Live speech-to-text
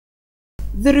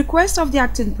The request of the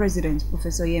acting president,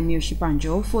 Professor Yemi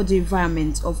Osinbajo, for the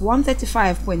virement of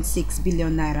 135.6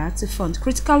 billion naira to fund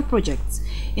critical projects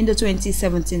in the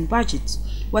 2017 budget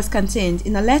was contained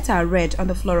in a letter read on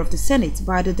the floor of the Senate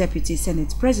by the Deputy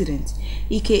Senate President,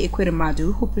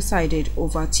 Ibizugbe, who presided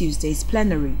over Tuesday's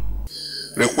plenary.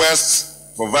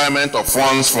 Requests for virement of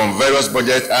funds from various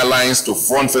budget outlines to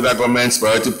fund federal government's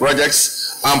priority projects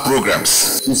and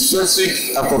programs. The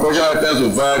specific appropriation items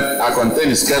required are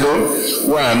contained in Schedule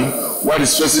 1, while the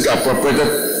specific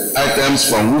appropriated items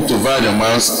from which to vary the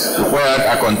amounts required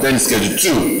are contained in Schedule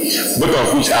 2, both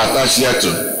of which are attached hereto.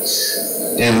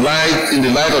 In the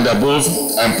light of the above,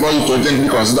 I implore you to urgently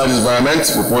consider these virement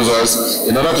proposals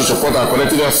in order to support our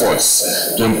collective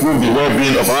efforts to improve the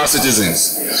well-being of our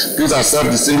citizens. Please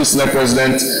accept, distinguished Senate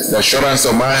President, the assurance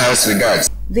of my highest regards.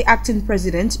 The acting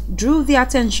president drew the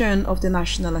attention of the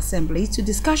National Assembly to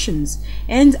discussions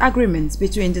and agreements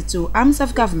between the two arms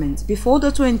of government before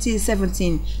the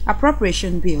 2017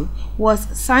 appropriation bill was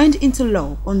signed into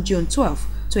law on June 12,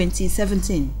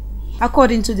 2017.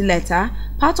 According to the letter,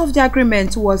 part of the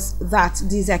agreement was that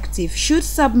the executive should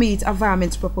submit a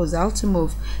virement proposal to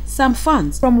move some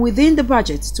funds from within the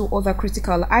budget to other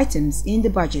critical items in the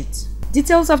budget.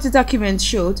 Details of the document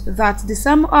showed that the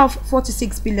sum of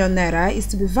 46 billion naira is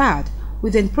to be vowed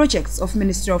within projects of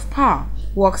Ministry of Power,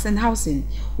 Works and Housing,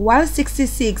 while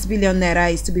 66 billion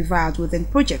naira is to be vowed within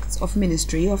projects of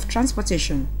Ministry of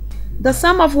Transportation. The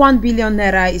sum of 1 billion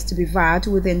naira is to be vowed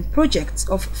within projects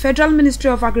of Federal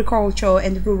Ministry of Agriculture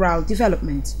and Rural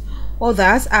Development.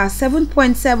 Others are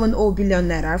 7.70 billion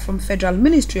naira from Federal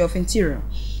Ministry of Interior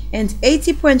and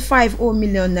 80.50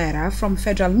 million naira from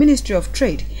Federal Ministry of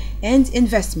Trade and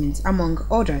Investment, among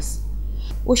others.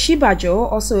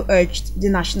 Osinbajo also urged the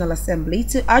National Assembly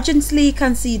to urgently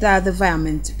consider the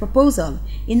virement proposal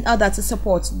in order to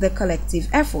support the collective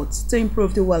efforts to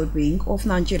improve the well-being of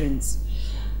Nigerians.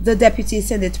 The Deputy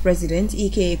Senate President,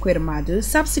 Ibizugbe,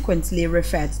 subsequently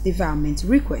referred the virement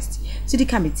request to the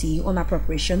Committee on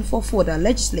Appropriation for further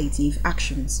legislative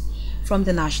actions. From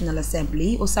the National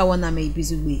Assembly, Osaruonamen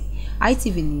Ibizugbe,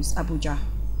 ITV News, Abuja.